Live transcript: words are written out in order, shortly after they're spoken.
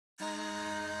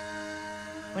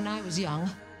When I was young,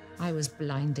 I was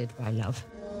blinded by love.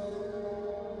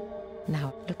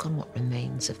 Now, look on what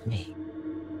remains of me.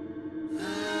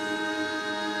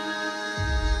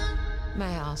 May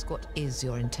I ask, what is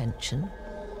your intention?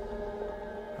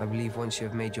 I believe once you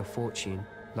have made your fortune,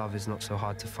 love is not so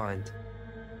hard to find.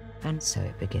 And so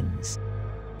it begins.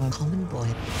 A common boy,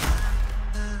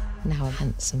 now a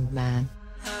handsome man.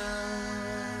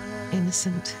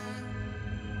 Innocent.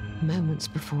 Moments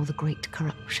before the great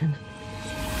corruption.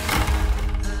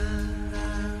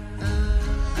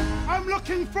 I'm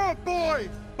looking for a boy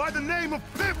by the name of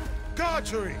Pip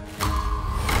Gargery.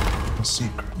 A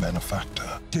secret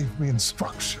benefactor gave me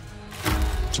instruction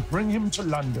to bring him to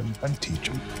London and teach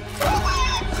him.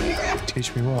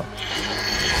 Teach me what?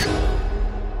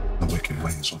 The wicked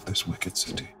ways of this wicked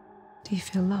city. Do you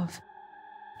feel love?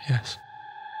 Yes.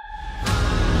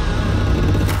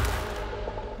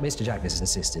 Mr. Jackness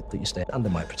insisted that you stay under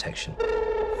my protection.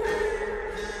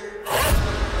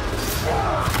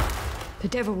 The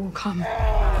devil will come.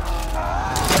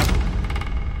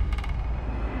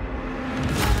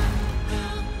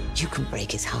 You can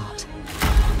break his heart.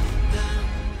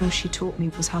 All she taught me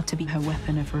was how to be her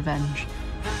weapon of revenge.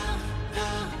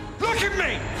 Look at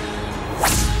me!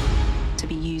 To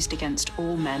be used against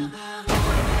all men.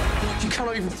 You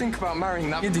cannot even think about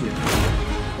marrying that idiot.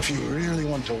 If you really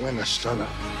want to win Estella,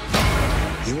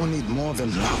 you will need more than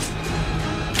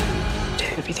love. Do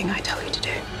everything I tell you to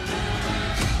do.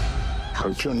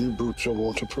 Hope your new boots are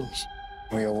waterproof.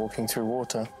 We are walking through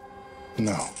water.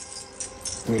 No.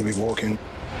 We'll be walking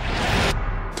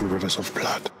through rivers of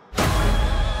blood.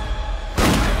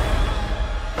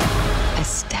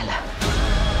 Estella.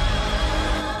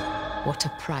 What a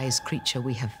prize creature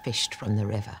we have fished from the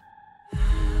river.